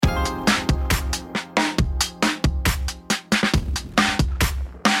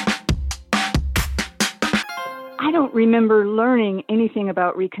don't remember learning anything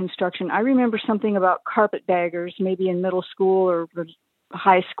about Reconstruction. I remember something about carpetbaggers, maybe in middle school or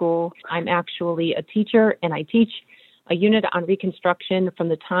high school. I'm actually a teacher, and I teach a unit on Reconstruction from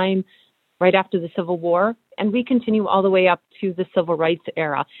the time right after the Civil War, and we continue all the way up to the Civil Rights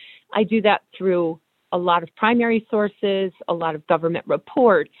era. I do that through a lot of primary sources, a lot of government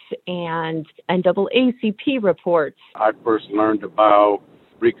reports, and NAACP reports. I first learned about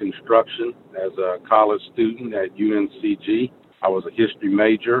Reconstruction as a college student at UNCG. I was a history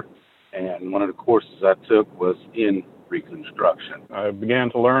major, and one of the courses I took was in Reconstruction. I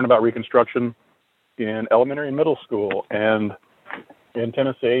began to learn about Reconstruction in elementary and middle school and in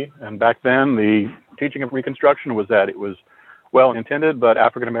Tennessee. And back then, the teaching of Reconstruction was that it was well intended, but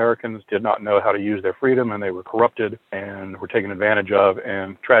African Americans did not know how to use their freedom, and they were corrupted and were taken advantage of,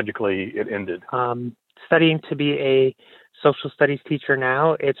 and tragically it ended. Studying to be a social studies teacher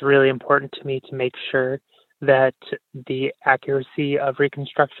now, it's really important to me to make sure that the accuracy of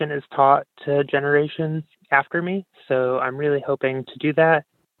Reconstruction is taught to generations after me. So I'm really hoping to do that.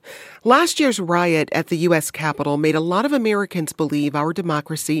 Last year's riot at the U.S. Capitol made a lot of Americans believe our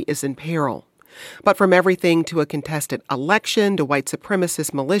democracy is in peril. But from everything to a contested election to white supremacist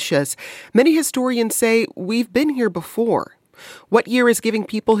militias, many historians say we've been here before. What year is giving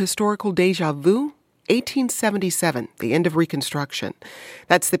people historical déjà vu? 1877, the end of Reconstruction.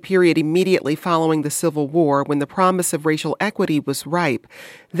 That's the period immediately following the Civil War when the promise of racial equity was ripe.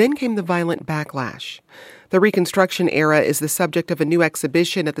 Then came the violent backlash. The Reconstruction era is the subject of a new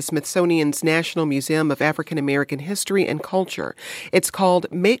exhibition at the Smithsonian's National Museum of African American History and Culture. It's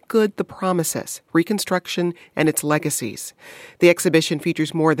called Make Good the Promises, Reconstruction and Its Legacies. The exhibition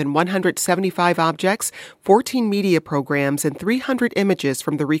features more than 175 objects, 14 media programs, and 300 images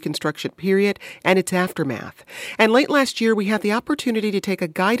from the Reconstruction period and its aftermath. And late last year, we had the opportunity to take a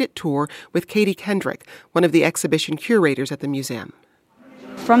guided tour with Katie Kendrick, one of the exhibition curators at the museum.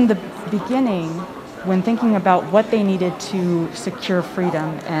 From the beginning, when thinking about what they needed to secure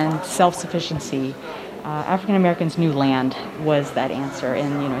freedom and self-sufficiency, African Americans knew land was that answer,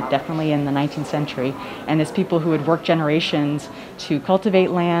 and definitely in the 19th century. And as people who had worked generations to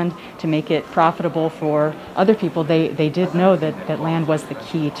cultivate land, to make it profitable for other people, they did know that land was the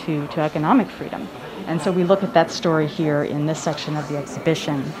key to economic freedom. And so we look at that story here in this section of the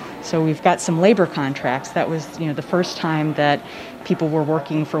exhibition. So we've got some labor contracts. That was, the first time that people were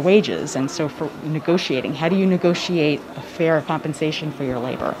working for wages. And so for negotiating, how do you negotiate a fair compensation for your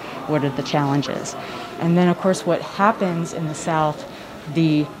labor? What are the challenges? And then, of course, what happens in the South,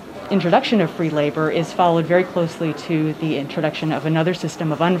 the introduction of free labor is followed very closely to the introduction of another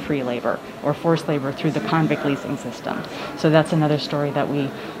system of unfree labor or forced labor through the convict leasing system. So that's another story that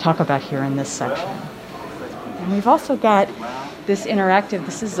we talk about here in this section. And we've also got this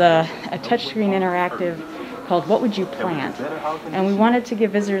is a touchscreen interactive called What Would You Plant? And we wanted to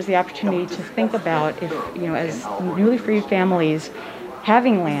give visitors the opportunity to think about if, as newly freed families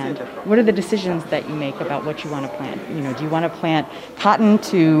having land, what are the decisions that you make about what you want to plant? Do you want to plant cotton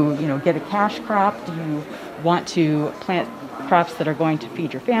to, get a cash crop? Do you want to plant crops that are going to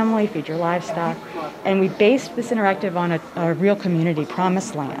feed your family, feed your livestock? And we based this interactive on a real community,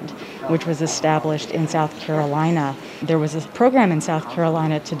 Promised Land, which was established in South Carolina. There was a program in South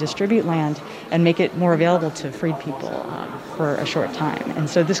Carolina to distribute land and make it more available to freed people for a short time. And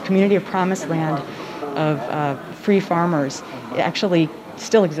so this community of Promised Land of free farmers actually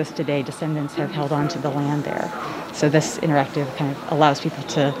still exists today. Descendants have held on to the land there. So this interactive kind of allows people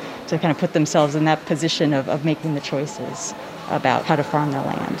to kind of put themselves in that position of making the choices about how to farm their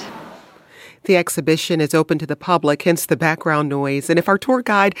land. The exhibition is open to the public, hence the background noise. And if our tour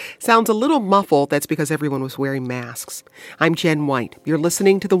guide sounds a little muffled, that's because everyone was wearing masks. I'm Jen White. You're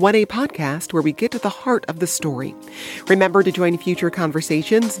listening to the 1A podcast, where we get to the heart of the story. Remember to join future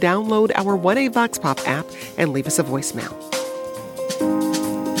conversations, download our 1A Vox Pop app, and leave us a voicemail.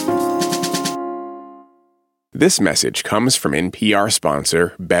 This message comes from NPR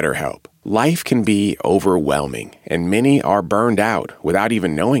sponsor BetterHelp. Life can be overwhelming, and many are burned out without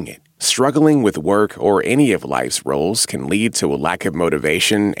even knowing it. Struggling with work or any of life's roles can lead to a lack of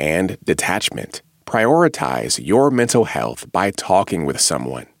motivation and detachment. Prioritize your mental health by talking with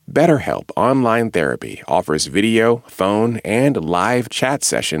someone. BetterHelp Online Therapy offers video, phone, and live chat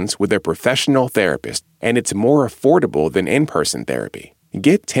sessions with a professional therapist, and it's more affordable than in-person therapy.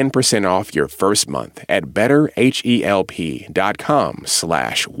 Get 10% off your first month at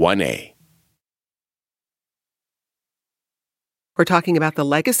betterhelp.com/1A. We're talking about the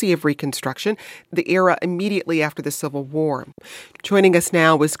legacy of Reconstruction, the era immediately after the Civil War. Joining us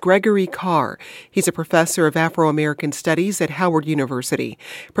now is Gregory Carr. He's a professor of Afro-American Studies at Howard University.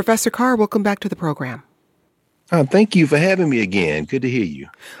 Professor Carr, welcome back to the program. Thank you for having me again. Good to hear you.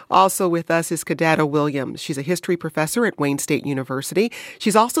 Also with us is Kidada Williams. She's a history professor at Wayne State University.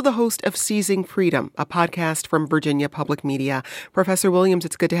 She's also the host of Seizing Freedom, a podcast from Virginia Public Media. Professor Williams,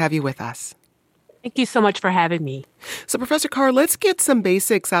 it's good to have you with us. Thank you so much for having me. So, Professor Carr, let's get some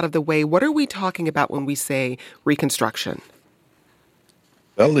basics out of the way. What are we talking about when we say Reconstruction?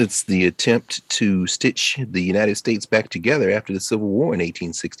 Well, it's the attempt to stitch the United States back together after the Civil War in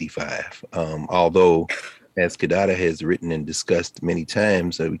 1865. Although, as Kidada has written and discussed many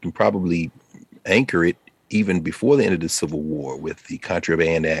times, we can probably anchor it even before the end of the Civil War with the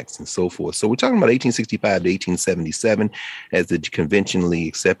Contraband Acts and so forth. So we're talking about 1865 to 1877 as the conventionally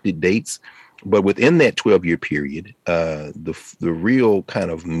accepted dates. But within that 12-year period, the real kind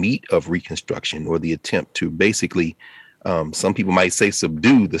of meat of Reconstruction, or the attempt to basically, some people might say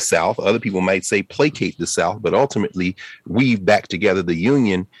subdue the South, other people might say placate the South, but ultimately weave back together the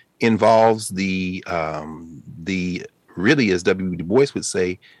Union, involves the really, as W. Du Bois would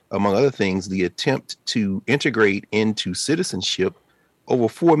say, among other things, the attempt to integrate into citizenship over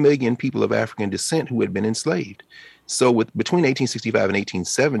 4 million people of African descent who had been enslaved. So between 1865 and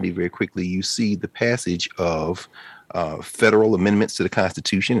 1870, very quickly, you see the passage of federal amendments to the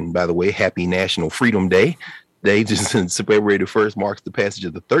Constitution. And by the way, happy National Freedom Day. Just February the 1st marks the passage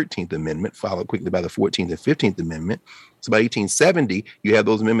of the 13th Amendment, followed quickly by the 14th and 15th Amendment. So by 1870, you have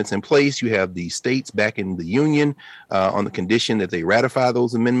those amendments in place. You have the states back in the Union on the condition that they ratify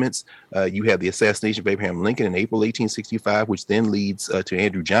those amendments. You have the assassination of Abraham Lincoln in April 1865, which then leads to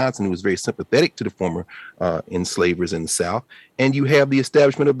Andrew Johnson, who was very sympathetic to the former enslavers in the South. And you have the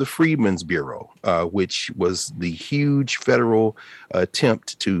establishment of the Freedmen's Bureau, which was the huge federal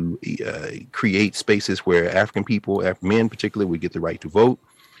attempt to create spaces where African people, men particularly, would get the right to vote,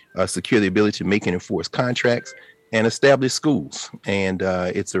 secure the ability to make and enforce contracts, and establish schools. And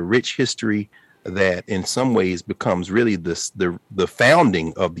it's a rich history that in some ways becomes really the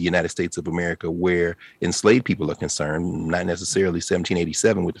founding of the United States of America, where enslaved people are concerned, not necessarily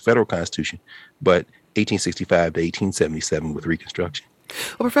 1787 with the federal Constitution, but 1865 to 1877 with Reconstruction.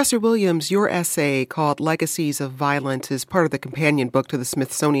 Well, Professor Williams, your essay called Legacies of Violence is part of the companion book to the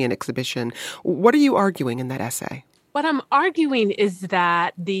Smithsonian exhibition. What are you arguing in that essay? What I'm arguing is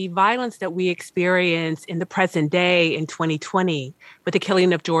that the violence that we experience in the present day in 2020, with the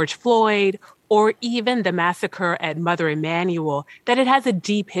killing of George Floyd, or even the massacre at Mother Emanuel, that it has a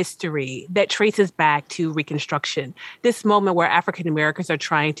deep history that traces back to Reconstruction. This moment where African Americans are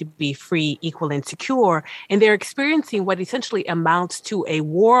trying to be free, equal, and secure, and they're experiencing what essentially amounts to a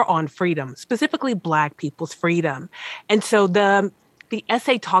war on freedom, specifically Black people's freedom. And so the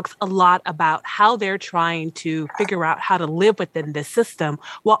essay talks a lot about how they're trying to figure out how to live within this system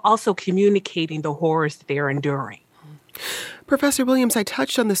while also communicating the horrors that they're enduring. Professor Williams, I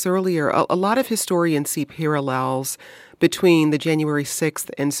touched on this earlier. A lot of historians see parallels between the January 6th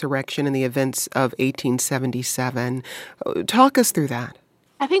insurrection and the events of 1877. Talk us through that.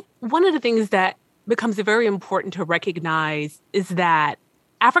 I think one of the things that becomes very important to recognize is that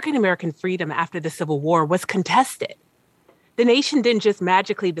African American freedom after the Civil War was contested. The nation didn't just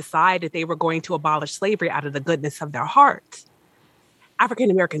magically decide that they were going to abolish slavery out of the goodness of their hearts. African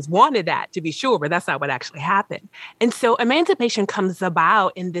Americans wanted that, to be sure, but that's not what actually happened. And so emancipation comes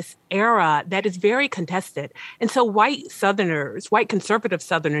about in this era that is very contested. And so white Southerners, white conservative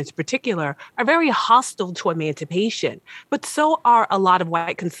Southerners in particular, are very hostile to emancipation. But so are a lot of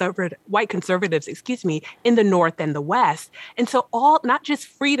white conservatives, in the North and the West. And so not just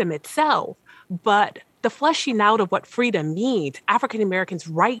freedom itself, but the fleshing out of what freedom means, African Americans'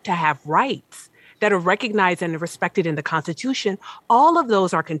 right to have rights that are recognized and respected in the Constitution, all of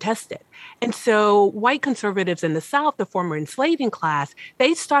those are contested. And so white conservatives in the South, the former enslaving class,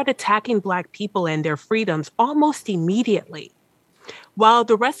 they start attacking Black people and their freedoms almost immediately, while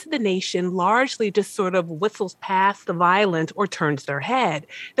the rest of the nation largely just sort of whistles past the violence or turns their head.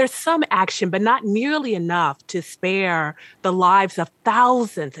 There's some action, but not nearly enough to spare the lives of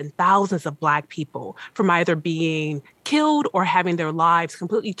thousands and thousands of Black people from either being killed or having their lives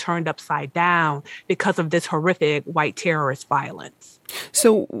completely turned upside down because of this horrific white terrorist violence.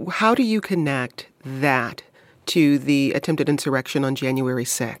 So how do you connect that to the attempted insurrection on January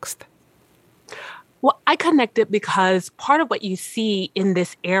 6th? Well, I connect it because part of what you see in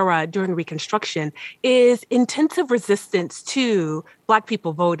this era during Reconstruction is intensive resistance to Black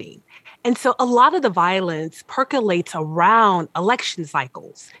people voting. And so a lot of the violence percolates around election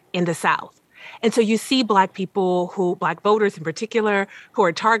cycles in the South. And so you see Black voters in particular, who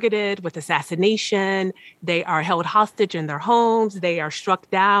are targeted with assassination. They are held hostage in their homes. They are struck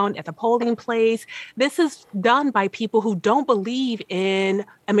down at the polling place. This is done by people who don't believe in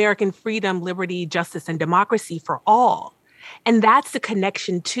American freedom, liberty, justice, and democracy for all. And that's the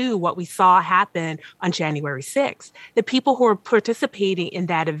connection to what we saw happen on January 6th. The people who were participating in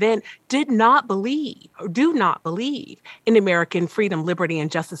that event do not believe in American freedom, liberty,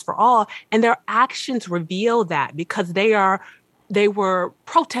 and justice for all. And their actions reveal that, because they were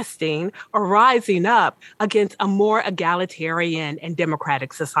protesting or rising up against a more egalitarian and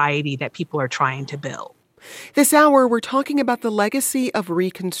democratic society that people are trying to build. This hour, we're talking about the legacy of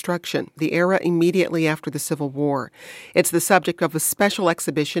Reconstruction, the era immediately after the Civil War. It's the subject of a special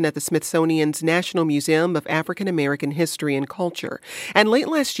exhibition at the Smithsonian's National Museum of African American History and Culture. And late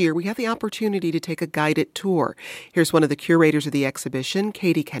last year, we had the opportunity to take a guided tour. Here's one of the curators of the exhibition,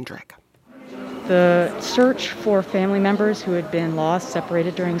 Katie Kendrick. The search for family members who had been lost,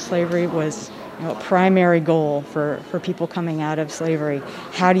 separated during slavery was a primary goal for people coming out of slavery.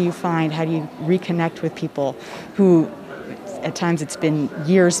 How do you reconnect with people who, at times it's been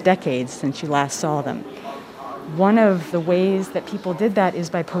years, decades since you last saw them? One of the ways that people did that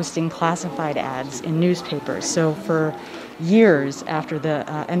is by posting classified ads in newspapers. So for years after the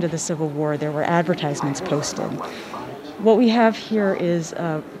end of the Civil War, there were advertisements posted. What we have here is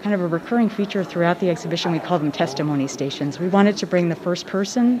kind of a recurring feature throughout the exhibition. We call them testimony stations. We wanted to bring the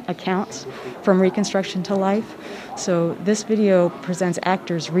first-person accounts from Reconstruction to life. So this video presents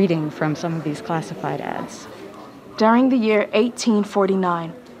actors reading from some of these classified ads. During the year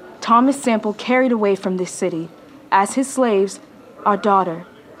 1849, Thomas Sample carried away from this city as his slaves our daughter,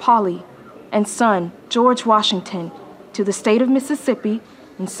 Polly, and son, George Washington, to the state of Mississippi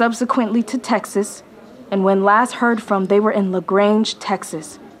and subsequently to Texas, and when last heard from, they were in LaGrange,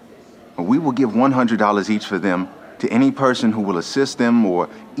 Texas. We will give $100 each for them to any person who will assist them or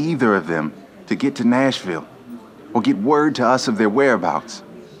either of them to get to Nashville or get word to us of their whereabouts,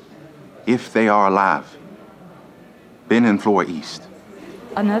 if they are alive. Ben and Flora East.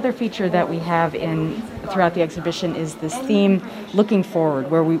 Another feature that we have throughout the exhibition is this theme, looking forward,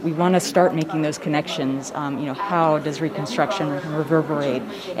 where we want to start making those connections. How does Reconstruction reverberate?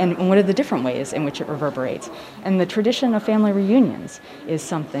 And what are the different ways in which it reverberates? And the tradition of family reunions is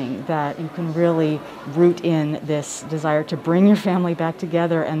something that you can really root in this desire to bring your family back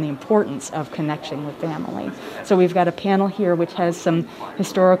together and the importance of connection with family. So we've got a panel here which has some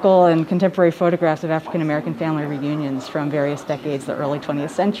historical and contemporary photographs of African American family reunions from various decades, the early 20th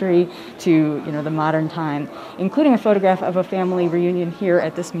century to the modern time, including a photograph of a family reunion here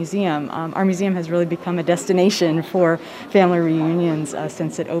at this museum. Our museum has really become a destination for family reunions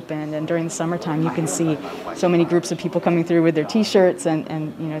since it opened, and during the summertime you can see so many groups of people coming through with their T-shirts,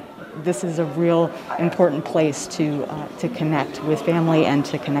 and this is a real important place to connect with family and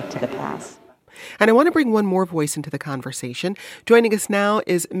to connect to the past. And I want to bring one more voice into the conversation. Joining us now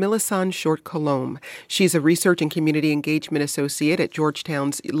is Millicent Short-Colomb. She's a Research and Community Engagement Associate at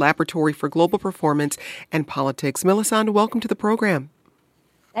Georgetown's Laboratory for Global Performance and Politics. Millicent, welcome to the program.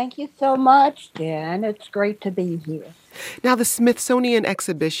 Thank you so much, Jen. It's great to be here. Now, the Smithsonian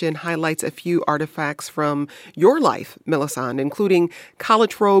exhibition highlights a few artifacts from your life, Millicent, including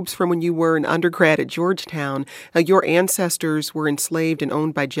college robes from when you were an undergrad at Georgetown. Your ancestors were enslaved and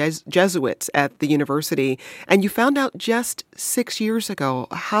owned by Jesuits at the university, and you found out just 6 years ago.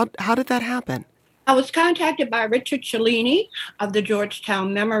 How did that happen? I was contacted by Richard Cellini of the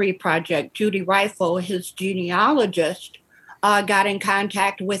Georgetown Memory Project. Judy Rifle, his genealogist, got in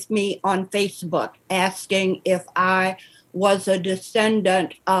contact with me on Facebook asking if I was a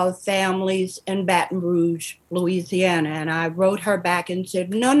descendant of families in Baton Rouge, Louisiana. And I wrote her back and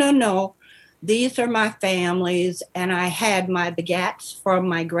said, no, these are my families. And I had my begats from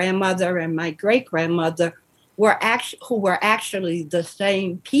my grandmother and my great-grandmother who were actually the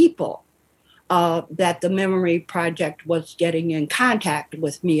same people that the Memory Project was getting in contact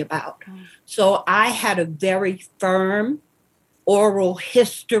with me about. So I had a very firm oral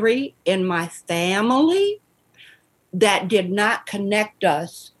history in my family that did not connect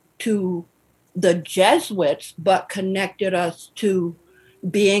us to the Jesuits, but connected us to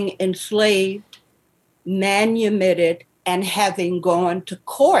being enslaved, manumitted, and having gone to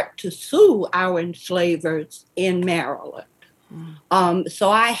court to sue our enslavers in Maryland. So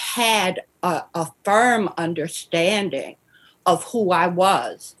I had a firm understanding of who I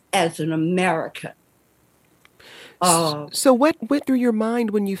was as an American. So what went through your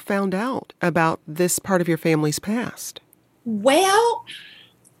mind when you found out about this part of your family's past? Well,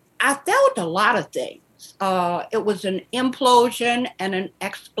 I felt a lot of things. It was an implosion and an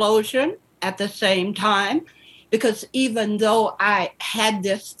explosion. at the same time, because even though I had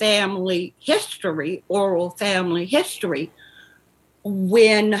this family history, oral family history,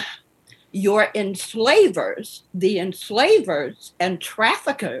 when your enslavers, the enslavers and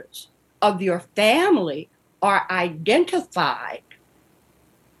traffickers of your family are identified,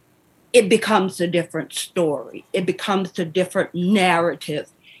 it becomes a different story. It becomes a different narrative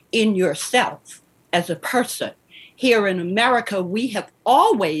in yourself as a person. Here in America, we have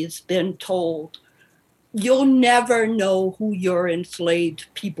always been told, you'll never know who your enslaved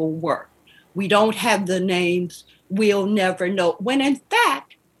people were. We don't have the names. We'll never know. When in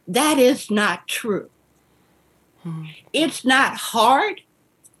fact, that is not true. It's not hard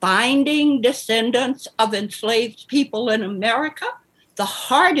finding descendants of enslaved people in America. The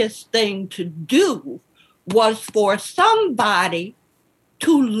hardest thing to do was for somebody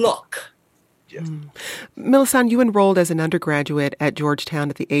to look. Yes. Melisande, you enrolled as an undergraduate at Georgetown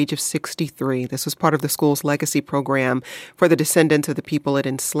at the age of 63. This was part of the school's legacy program for the descendants of the people it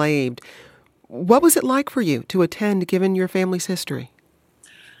enslaved. What was it like for you to attend, given your family's history?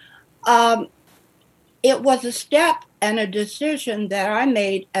 It was a step and a decision that I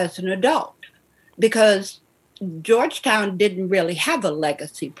made as an adult, because Georgetown didn't really have a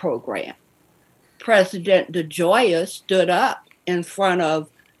legacy program. President DeGioia stood up in front of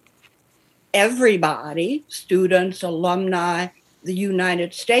everybody, students, alumni, the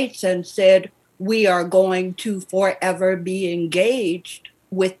United States, and said, we are going to forever be engaged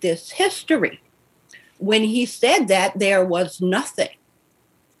with this history. When he said that, there was nothing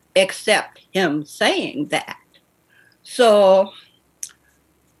except him saying that. So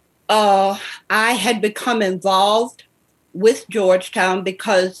I had become involved with Georgetown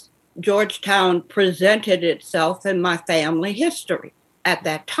because Georgetown presented itself in my family history at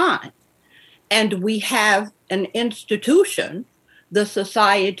that time. And we have an institution, the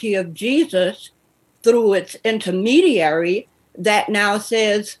Society of Jesus, through its intermediary, that now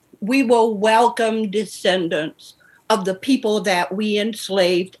says we will welcome descendants of the people that we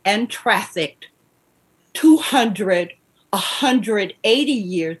enslaved and trafficked 200, 180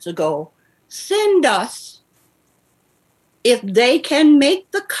 years ago. Send us, if they can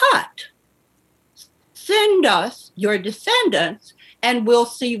make the cut, send us your descendants and we'll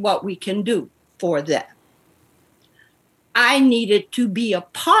see what we can do for them. I needed to be a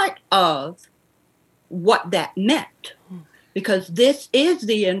part of what that meant, because this is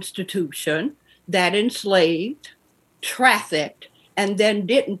the institution that enslaved, trafficked, and then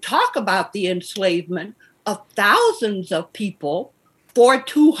didn't talk about the enslavement of thousands of people for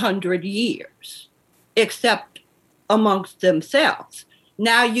 200 years, except amongst themselves.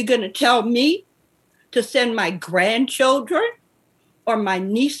 Now you're going to tell me to send my grandchildren or my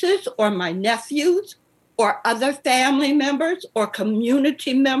nieces or my nephews or other family members or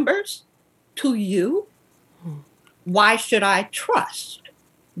community members to you? Why should I trust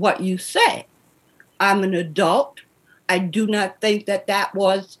what you say? I'm an adult. I do not think that that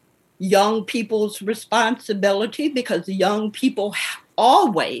was young people's responsibility, because young people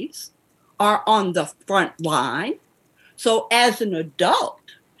always are on the front line. So as an adult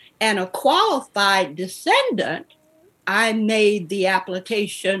and a qualified descendant, I made the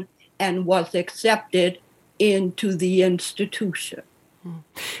application and was accepted into the institution.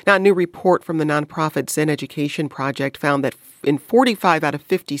 Now, a new report from the nonprofit Zen Education Project found that in 45 out of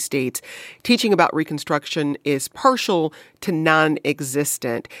 50 states, teaching about Reconstruction is partial to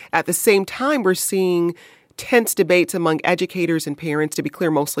non-existent. At the same time, we're seeing tense debates among educators and parents, to be clear,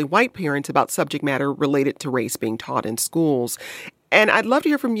 mostly white parents, about subject matter related to race being taught in schools. And I'd love to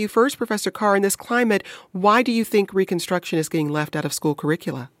hear from you first, Professor Carr. In this climate, why do you think Reconstruction is getting left out of school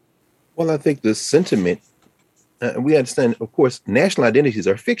curricula? Well, I think the sentiment, we understand, of course, national identities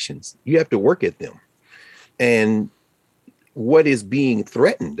are fictions. You have to work at them. And what is being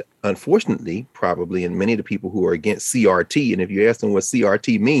threatened, unfortunately, probably, and many of the people who are against CRT, and if you ask them what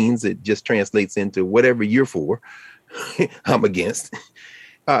CRT means, it just translates into whatever you're for, I'm against.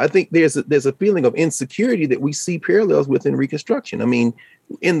 I think there's a feeling of insecurity that we see parallels within Reconstruction. I mean,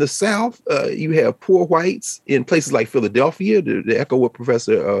 in the South, you have poor whites in places like Philadelphia, to echo what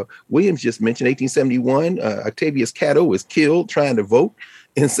Professor Williams just mentioned, 1871, Octavius Catto was killed trying to vote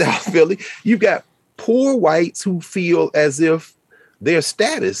in South Philly. You've got poor whites who feel as if their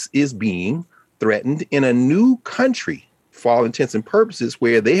status is being threatened in a new country, for all intents and purposes,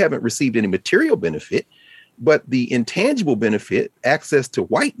 where they haven't received any material benefit, but the intangible benefit, access to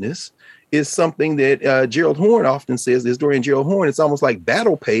whiteness, is something that Gerald Horne often says, the historian Gerald Horne, it's almost like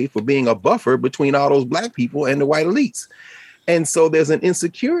battle pay for being a buffer between all those black people and the white elites. And so there's an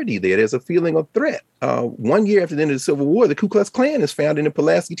insecurity there. There's a feeling of threat. 1 year after the end of the Civil War, the Ku Klux Klan is founded in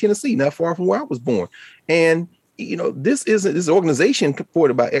Pulaski, Tennessee, not far from where I was born. And, this organization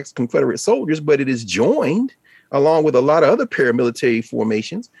supported by ex-Confederate soldiers, but it is joined along with a lot of other paramilitary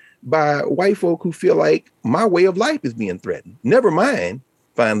formations by white folk who feel like my way of life is being threatened. Never mind,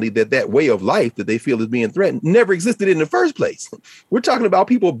 finally, that way of life that they feel is being threatened never existed in the first place. We're talking about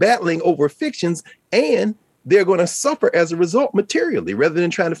people battling over fictions, and they're going to suffer as a result materially, rather than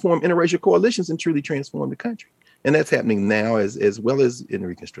trying to form interracial coalitions and truly transform the country. And that's happening now as well as in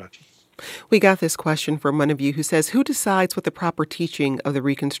Reconstruction. We got this question from one of you who says, who decides what the proper teaching of the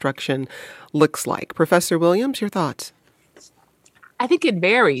Reconstruction looks like? Professor Williams, your thoughts? I think it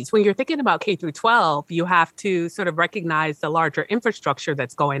varies. When you're thinking about K through 12, you have to sort of recognize the larger infrastructure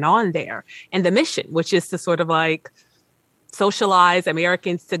that's going on there and the mission, which is to sort of like socialize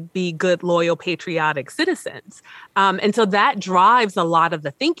Americans to be good, loyal, patriotic citizens. And so that drives a lot of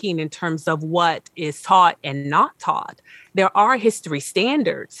the thinking in terms of what is taught and not taught. There are history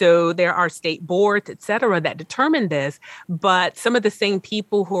standards. So there are state boards, et cetera, that determine this. But some of the same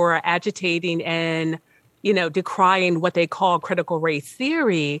people who are agitating and decrying what they call critical race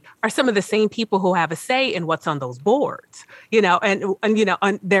theory are some of the same people who have a say in what's on those boards, and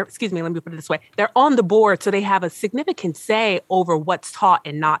they're, excuse me, let me put it this way. They're on the board, so they have a significant say over what's taught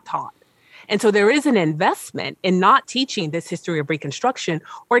and not taught. And so there is an investment in not teaching this history of Reconstruction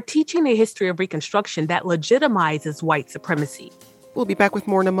or teaching a history of Reconstruction that legitimizes white supremacy. We'll be back with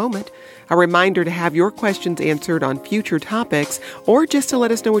more in a moment. A reminder to have your questions answered on future topics, or just to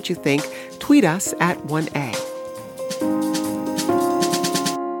let us know what you think, tweet us at 1A.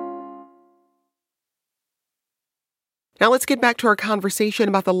 Now let's get back to our conversation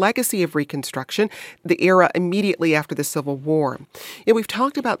about the legacy of Reconstruction, the era immediately after the Civil War. We've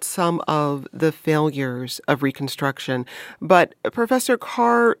talked about some of the failures of Reconstruction, but Professor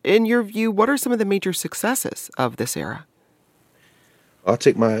Carr, in your view, what are some of the major successes of this era? I'll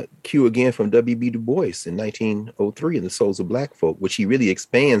take my cue again from W.B. Du Bois in 1903 in The Souls of Black Folk, which he really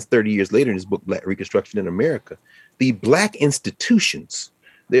expands 30 years later in his book, Black Reconstruction in America. The Black institutions,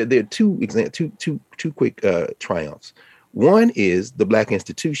 there are two quick triumphs. One is the Black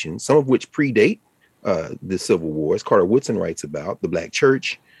institutions, some of which predate the Civil War, as Carter Woodson writes about, the Black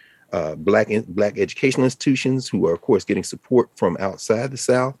church, Black educational institutions who are, of course, getting support from outside the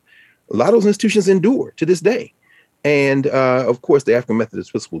South. A lot of those institutions endure to this day. And, of course, the African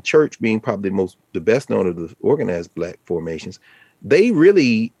Methodist Episcopal Church being probably the best known of the organized Black formations, they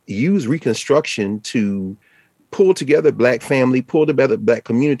really use Reconstruction to pull together Black family, pull together Black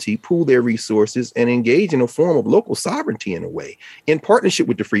community, pool their resources, and engage in a form of local sovereignty in a way, in partnership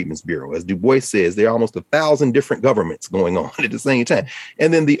with the Freedmen's Bureau. As Du Bois says, there are almost 1,000 different governments going on at the same time.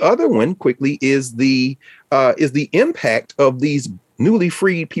 And then the other one, quickly, is the impact of these newly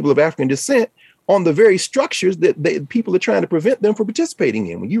freed people of African descent on the very structures that people are trying to prevent them from participating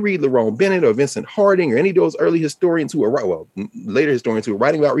in. When you read Lerone Bennett or Vincent Harding or any of those early historians later historians who are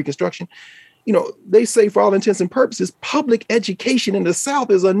writing about Reconstruction, they say for all intents and purposes, public education in the South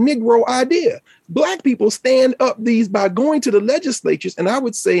is a Negro idea. Black people stand up these by going to the legislatures. And I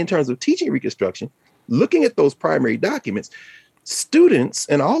would say in terms of teaching Reconstruction, looking at those primary documents, students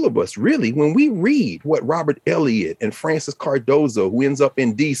and all of us, really, when we read what Robert Elliott and Francis Cardozo, who ends up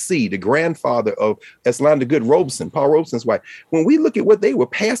in D.C., the grandfather of Eslanda Good Robeson, Paul Robeson's wife, when we look at what they were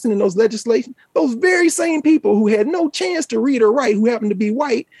passing in those legislation, those very same people who had no chance to read or write, who happen to be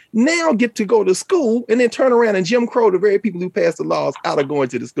white, now get to go to school and then turn around and Jim Crow the very people who passed the laws out of going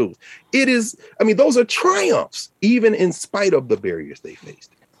to the schools. Those are triumphs, even in spite of the barriers they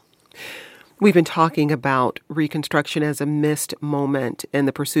faced. We've been talking about Reconstruction as a missed moment in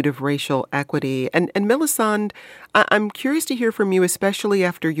the pursuit of racial equity. And Melisande, I'm curious to hear from you, especially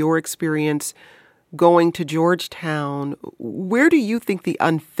after your experience going to Georgetown. Where do you think the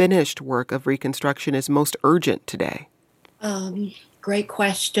unfinished work of Reconstruction is most urgent today? Great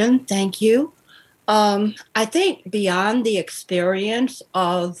question. Thank you. I think beyond the experience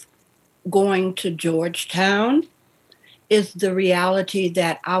of going to Georgetown is the reality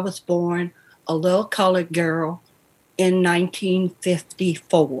that I was born a little colored girl in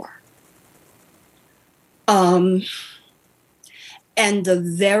 1954. And the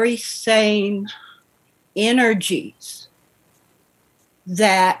very same energies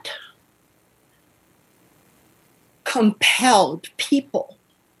that compelled people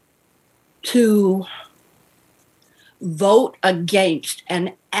to vote against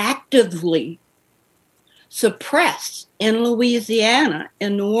and actively suppress in Louisiana,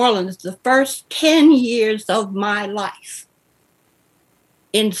 in New Orleans, the first 10 years of my life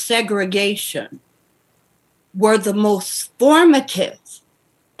in segregation were the most formative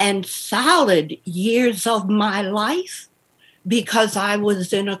and solid years of my life because I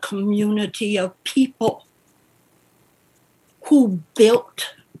was in a community of people who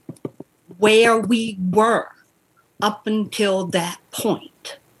built where we were up until that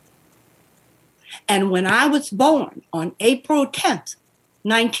point. And when I was born on April 10th,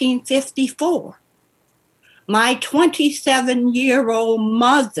 1954, my 27-year-old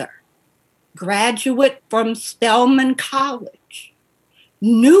mother, graduate from Spelman College,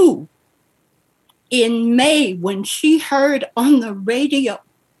 knew in May when she heard on the radio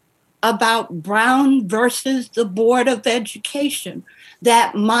about Brown versus the Board of Education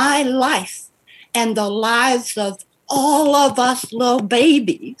that my life and the lives of all of us little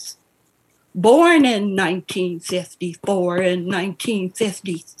babies born in 1954 and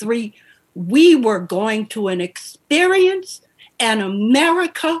 1953, we were going to experience an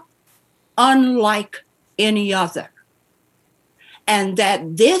America unlike any other. And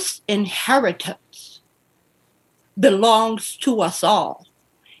that this inheritance belongs to us all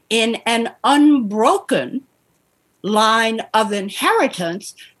in an unbroken line of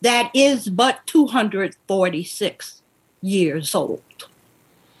inheritance that is but 246 years old.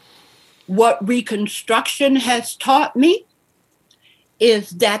 What Reconstruction has taught me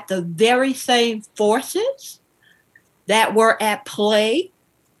is that the very same forces that were at play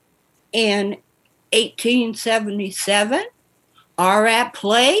in 1877 are at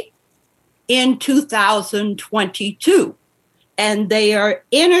play in 2022. And they are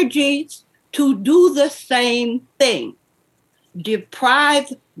energies to do the same thing,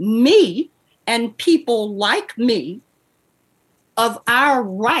 deprive me and people like me of our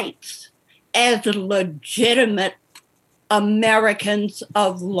rights as legitimate Americans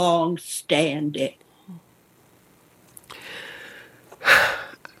of long standing.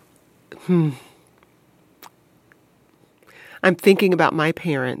 I'm thinking about my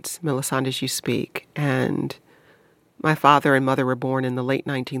parents, Melisande, as you speak, and my father and mother were born in the late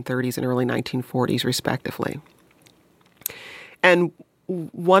 1930s and early 1940s, respectively. And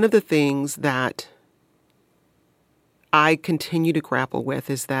one of the things that I continue to grapple with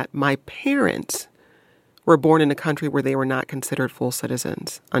is that my parents were born in a country where they were not considered full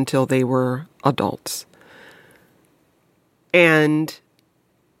citizens until they were adults. And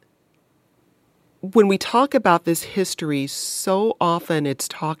when we talk about this history, so often it's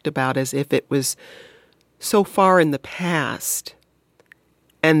talked about as if it was so far in the past,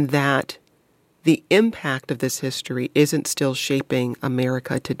 and that the impact of this history isn't still shaping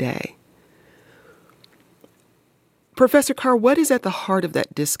America today. Professor Carr, what is at the heart of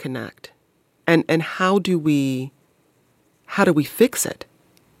that disconnect? And how do we fix it?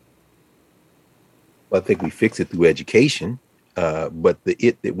 Well, I think we fix it through education. But the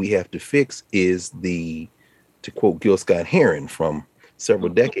it that we have to fix is to quote Gil Scott-Heron from several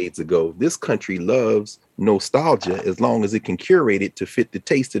decades ago, this country loves nostalgia as long as it can curate it to fit the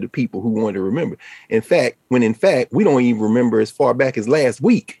taste of the people who want to remember. In fact, we don't even remember as far back as last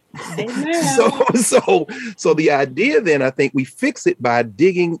week. So the idea then, I think we fix it by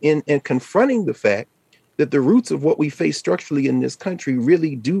digging in and confronting the fact that the roots of what we face structurally in this country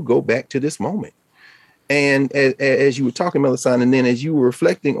really do go back to this moment. And as you were talking, Melisande, and then as you were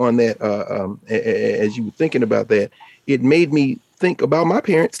reflecting on that, as you were thinking about that, it made me think about my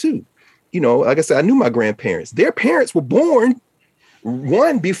parents too. You know, like I said, I knew my grandparents. Their parents were born,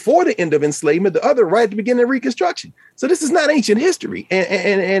 one before the end of enslavement, the other right at the beginning of Reconstruction. So this is not ancient history.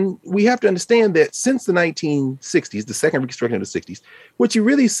 And we have to understand that since the 1960s, the second Reconstruction of the 60s, what you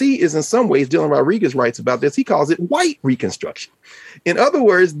really see is in some ways, Dylan Rodriguez writes about this, he calls it white Reconstruction. In other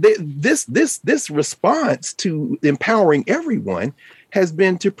words, this response to empowering everyone has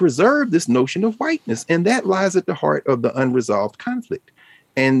been to preserve this notion of whiteness. And that lies at the heart of the unresolved conflict.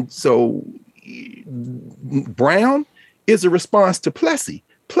 And so Brown is a response to Plessy.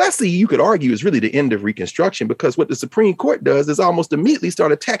 Plessy, you could argue, is really the end of Reconstruction, because what the Supreme Court does is almost immediately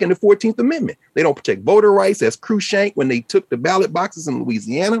start attacking the 14th Amendment. They don't protect voter rights, as Cruikshank when they took the ballot boxes in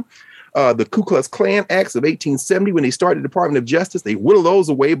Louisiana. The Ku Klux Klan Acts of 1870, when they started the Department of Justice, they whittle those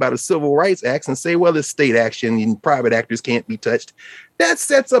away by the Civil Rights Acts and say, well, it's state action and private actors can't be touched. That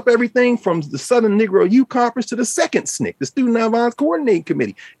sets up everything from the Southern Negro Youth Conference to the second SNCC, the Student Nonviolence Coordinating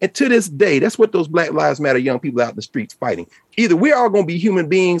Committee. And to this day, that's what those Black Lives Matter young people out in the streets fighting. Either we're all going to be human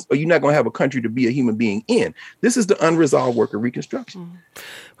beings or you're not going to have a country to be a human being in. This is the unresolved work of Reconstruction.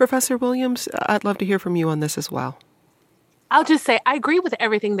 Professor Williams, I'd love to hear from you on this as well. I'll just say I agree with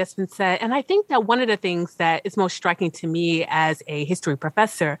everything that's been said. And I think that one of the things that is most striking to me as a history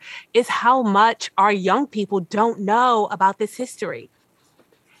professor is how much our young people don't know about this history.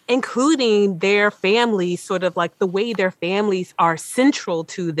 including their families, sort of like the way their families are central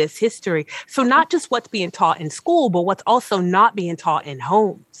to this history. So not just what's being taught in school, but what's also not being taught in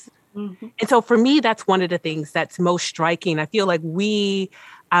homes. Mm-hmm. And so for me, that's one of the things that's most striking. I feel like we,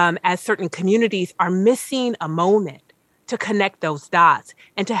 as certain communities, are missing a moment to connect those dots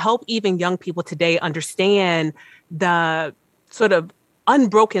and to help even young people today understand the sort of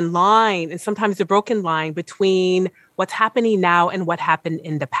unbroken line, and sometimes the broken line between what's happening now and what happened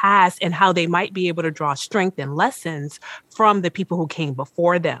in the past, and how they might be able to draw strength and lessons from the people who came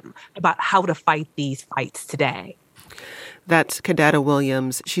before them about how to fight these fights today. That's Kidada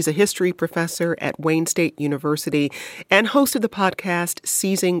Williams. She's a history professor at Wayne State University and host of the podcast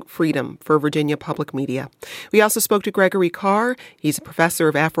Seizing Freedom for Virginia Public Media. We also spoke to Gregory Carr. He's a professor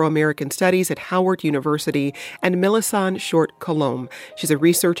of Afro-American Studies at Howard University, and Millicent Short Colomb. She's a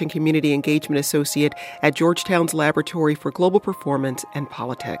research and community engagement associate at Georgetown's Laboratory for Global Performance and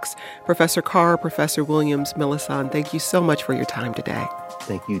Politics. Professor Carr, Professor Williams, Millicent, thank you so much for your time today.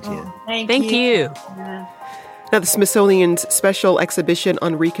 Thank you, Jen. Thank you. Yeah. Now, the Smithsonian's special exhibition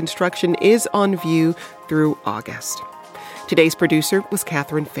on Reconstruction is on view through August. Today's producer was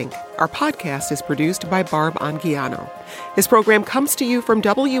Catherine Fink. Our podcast is produced by Barb Anguiano. This program comes to you from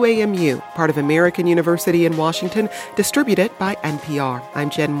WAMU, part of American University in Washington, distributed by NPR. I'm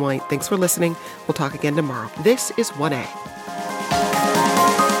Jen White. Thanks for listening. We'll talk again tomorrow. This is 1A.